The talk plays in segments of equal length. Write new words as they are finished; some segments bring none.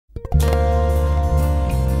It's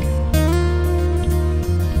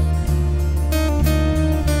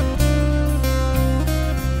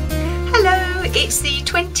the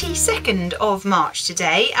 22nd of March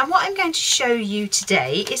today, and what I'm going to show you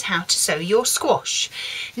today is how to sow your squash.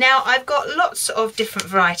 Now, I've got lots of different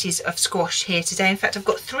varieties of squash here today. In fact, I've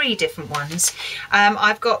got 3 different ones.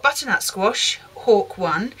 I've got butternut squash, Hawk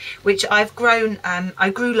 1, which I've grown, I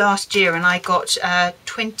grew last year, and I got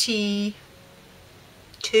 22,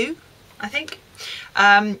 I think,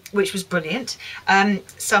 which was brilliant.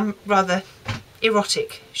 Some rather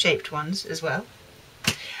erotic shaped ones as well.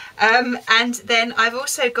 And then I've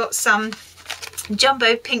also got some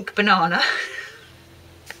jumbo pink banana,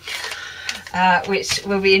 which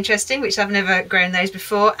will be interesting, which I've never grown those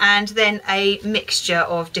before, and then a mixture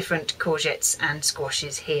of different courgettes and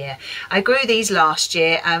squashes here. I grew these last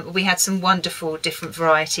year. We had some wonderful different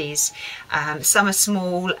varieties. Some are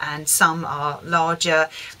small and some are larger,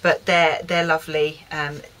 but they're lovely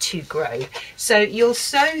to grow. So you'll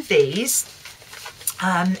sow these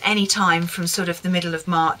any time from sort of the middle of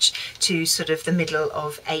March to sort of the middle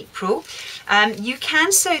of April. You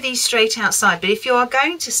can sow these straight outside, but if you are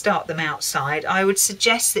going to start them outside, I would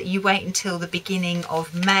suggest that you wait until the beginning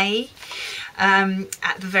of May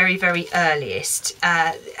at the very, very earliest.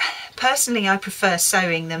 Personally, I prefer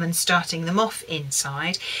sowing them and starting them off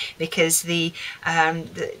inside because they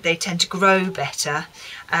tend to grow better.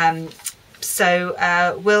 So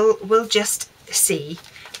we'll just see.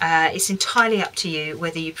 It's entirely up to you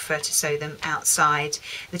whether you prefer to sow them outside.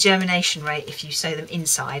 The germination rate, if you sow them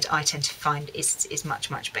inside, I tend to find is much,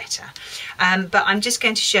 much better. But I'm just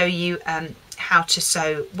going to show you how to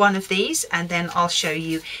sow one of these, and then I'll show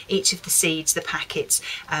you each of the seeds, the packets,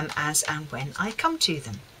 as and when I come to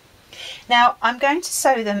them. Now, I'm going to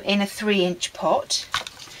sow them in a 3-inch pot.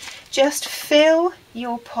 Just fill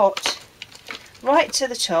your pot right to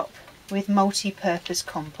the top with multi-purpose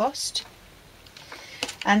compost.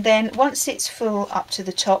 And then once it's full up to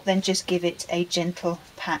the top, then just give it a gentle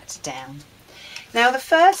pat down. Now, the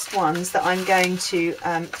first ones that I'm going to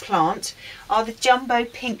plant are the jumbo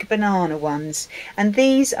pink banana ones, and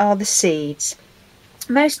these are the seeds.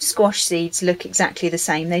 Most squash seeds look exactly the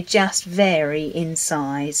same, they just vary in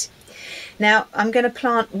size. Now, I'm going to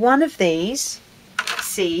plant one of these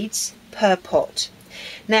seeds per pot.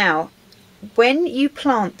 Now, when you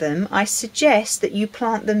plant them, I suggest that you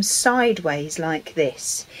plant them sideways like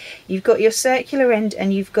this. You've got your circular end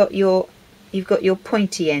and you've got your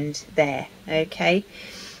pointy end there, okay?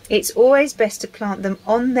 It's always best to plant them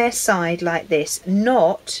on their side like this,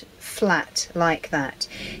 not flat like that.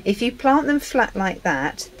 If you plant them flat like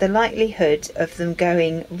that, the likelihood of them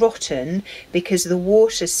going rotten because the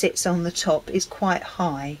water sits on the top is quite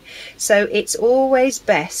high. So it's always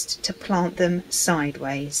best to plant them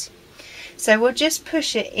sideways. So we'll just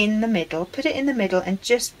push it in the middle, put it in the middle and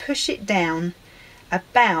just push it down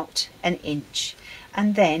about 1 inch,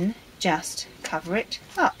 and then just cover it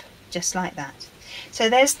up just like that. So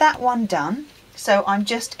there's that one done. So I'm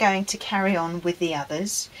just going to carry on with the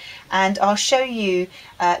others, and I'll show you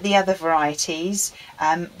the other varieties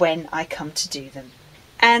when I come to do them.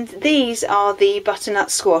 And these are the butternut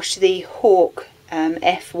squash, the Hawk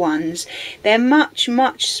F1s. They're much,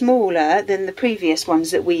 much smaller than the previous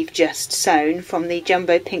ones that we've just sown from the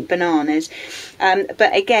jumbo pink bananas,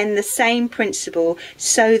 but again the same principle,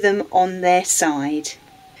 sow them on their side.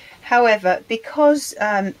 However, because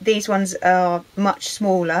these ones are much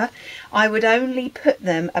smaller, I would only put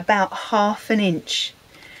them about ½ an inch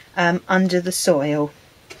under the soil.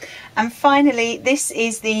 And finally, this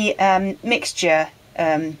is the mixture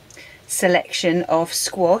selection of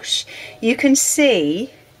squash. You can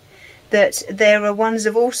see that there are ones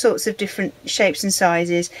of all sorts of different shapes and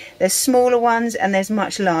sizes. There's smaller ones and there's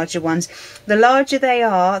much larger ones. The larger they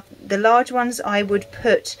are, the large ones I would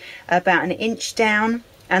put about 1 inch down,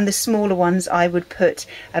 and the smaller ones I would put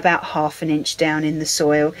about ½ an inch down in the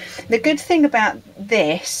soil. The good thing about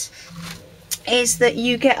this is that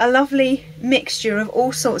you get a lovely mixture of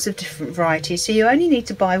all sorts of different varieties, so you only need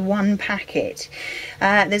to buy 1 packet.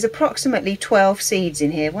 There's approximately 12 seeds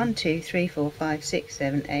in here. 1, 2, 3, 4, 5, 6,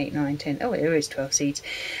 7, 8, 9, 10. Oh, there is 12 seeds.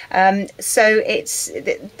 So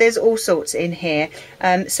there's all sorts in here.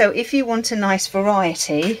 So if you want a nice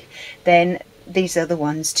variety, then these are the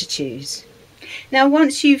ones to choose. Now,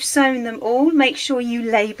 once you've sown them all, make sure you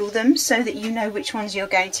label them so that you know which ones you're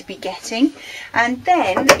going to be getting, and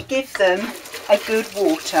then give them a good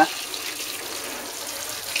water.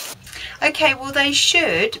 Okay, well, they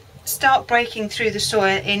should start breaking through the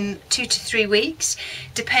soil in 2 to 3 weeks,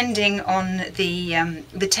 depending on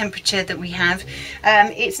the temperature that we have.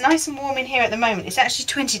 It's nice and warm in here at the moment. It's actually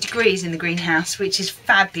 20 degrees in the greenhouse, which is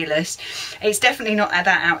fabulous. It's definitely not at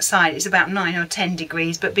that outside. It's about 9 or 10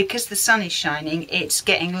 degrees, but because the sun is shining, it's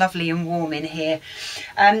getting lovely and warm in here.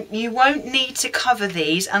 You won't need to cover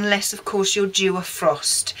these unless, of course, you're due a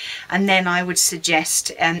frost, and then I would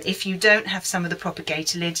suggest, if you don't have some of the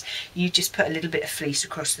propagator lids, you just put a little bit of fleece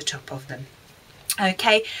across the top of them.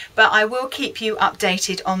 Okay, but I will keep you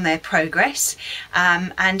updated on their progress,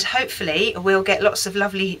 and hopefully we'll get lots of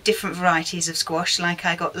lovely different varieties of squash like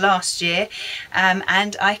I got last year,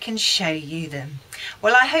 and I can show you them.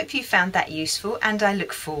 Well, I hope you found that useful, and I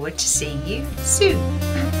look forward to seeing you soon.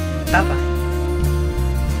 Bye bye.